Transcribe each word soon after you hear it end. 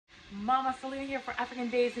Mama Selena here for African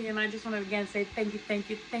Daisy, and I just want to again say thank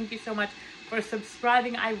you so much for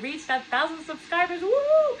subscribing. I reached 1,000 subscribers. Woo!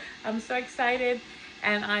 I'm so excited,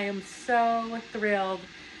 and I am so thrilled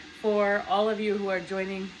for all of you who are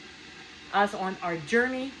joining us on our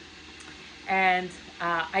journey. And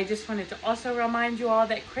I just wanted to also remind you all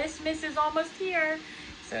that Christmas is almost here.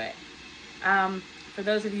 So for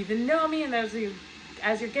those of you that know me, and those of you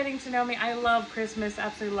as you're getting to know me, I love Christmas,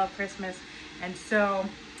 absolutely love Christmas. And so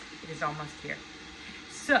it is almost here.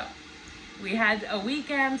 So we had a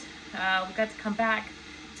weekend. We got to come back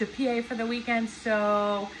to PA for the weekend.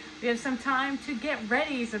 So we have some time to get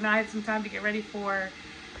ready. So now I have some time to get ready for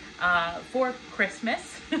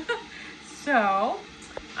Christmas. So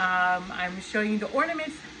I'm showing you the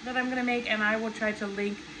ornaments that I'm gonna make, and I will try to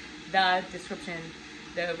link the description,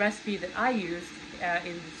 the recipe that I used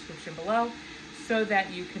in the description below, so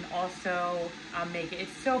that you can also make it.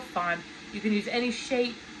 It's so fun. You can use any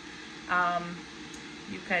shape.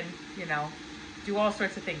 You can, do all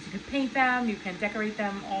sorts of things. You can paint them, you can decorate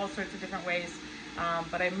them all sorts of different ways.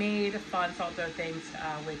 But I made fun salt dough things,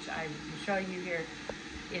 which I'm showing you here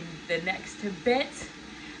in the next bit.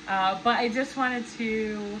 But I just wanted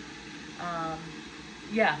to,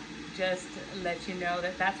 just let you know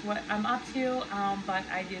that that's what I'm up to. But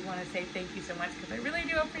I did want to say thank you so much, because I really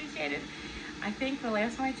do appreciate it. I think the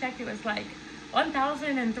last time I checked, it was like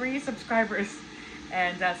 1,003 subscribers.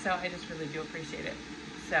 And so I just really do appreciate it.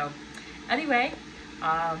 So anyway,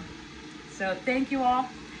 so thank you all.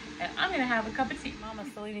 And I'm gonna have a cup of tea. Mama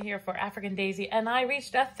Selena here for African Daisy, and I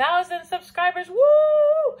reached 1,000 subscribers.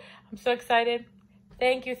 Woo! I'm so excited.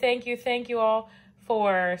 Thank you all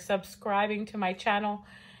for subscribing to my channel.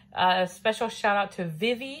 A special shout out to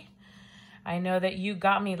Vivi. I know that you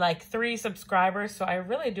got me like 3 subscribers, so I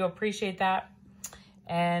really do appreciate that.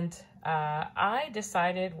 And I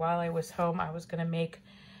decided while I was home, I was gonna make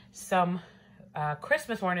some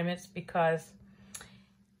Christmas ornaments, because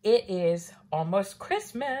it is almost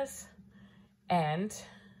Christmas. And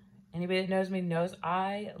anybody that knows me knows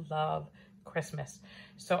I love Christmas.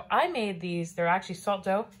 So I made these. They're actually salt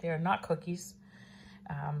dough. They are not cookies.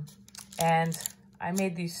 And I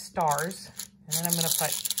made these stars, and then I'm gonna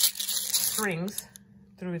put strings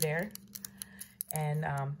through there and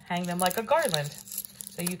hang them like a garland.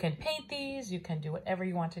 So you can paint these, you can do whatever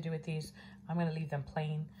you want to do with these. I'm gonna leave them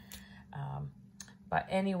plain. But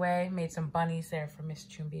anyway, made some bunnies there for Miss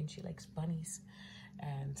Chumbi, and she likes bunnies.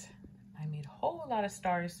 And I made a whole lot of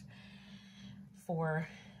stars for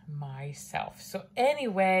myself. So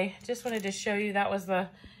anyway, just wanted to show you that was the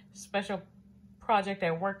special project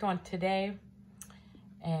I worked on today.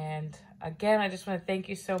 And again, I just want to thank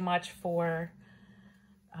you so much for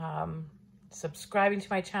subscribing to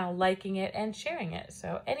my channel, liking it, and sharing it.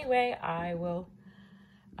 So anyway, I will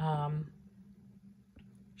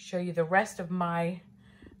show you the rest of my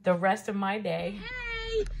day.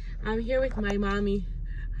 Hey, I'm here with my mommy.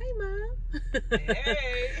 Hi, Mom.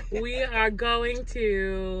 Hey. We are going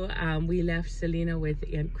to, we left Selena with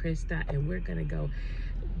Aunt Krista, and we're gonna go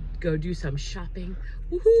do some shopping.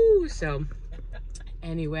 Woohoo! So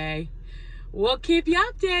anyway, we'll keep you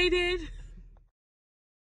updated.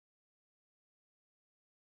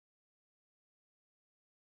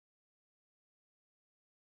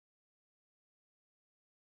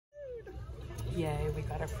 Yay, we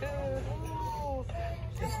got our food. Ooh,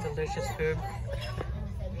 this delicious food.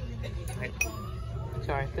 Right.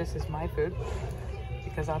 Sorry, this is my food,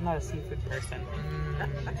 because I'm not a seafood person.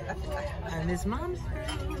 And this Mom's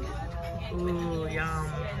food. Ooh, yum.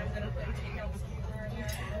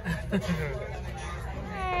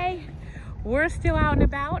 Hey, we're still out and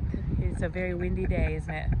about. It's a very windy day,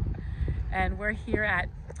 isn't it? And we're here at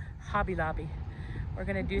Hobby Lobby. We're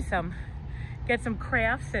gonna do get some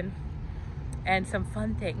crafts and some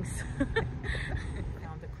fun things.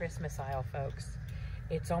 Found the Christmas aisle, folks.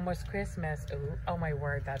 It's almost Christmas. Ooh, oh my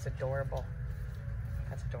word, that's adorable.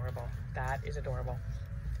 That's adorable. That is adorable.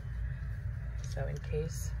 So in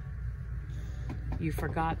case you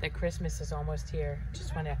forgot that Christmas is almost here,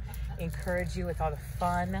 just want to encourage you with all the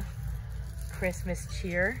fun Christmas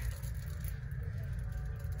cheer.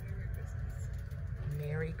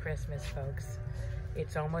 Merry Christmas, folks.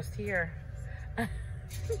 It's almost here.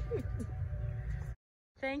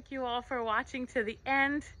 Thank you all for watching to the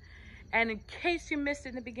end. And in case you missed it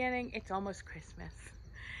in the beginning, it's almost Christmas.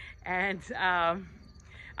 And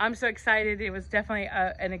I'm so excited. It was definitely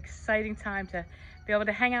an exciting time to be able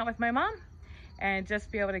to hang out with my mom and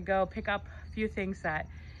just be able to go pick up a few things that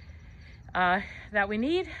we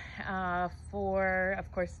need for,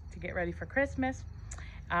 of course, to get ready for Christmas.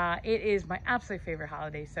 It is my absolute favorite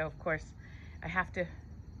holiday. So of course I have to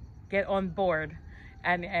get on board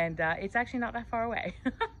and it's actually not that far away.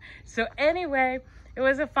 So anyway, it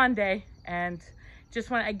was a fun day, and just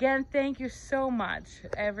want to again thank you so much,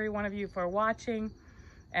 every one of you, for watching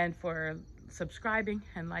and for subscribing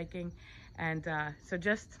and liking. And so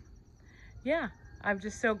just, yeah, I'm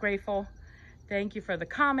just so grateful. Thank you for the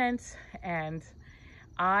comments, and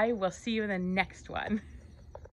I will see you in the next one.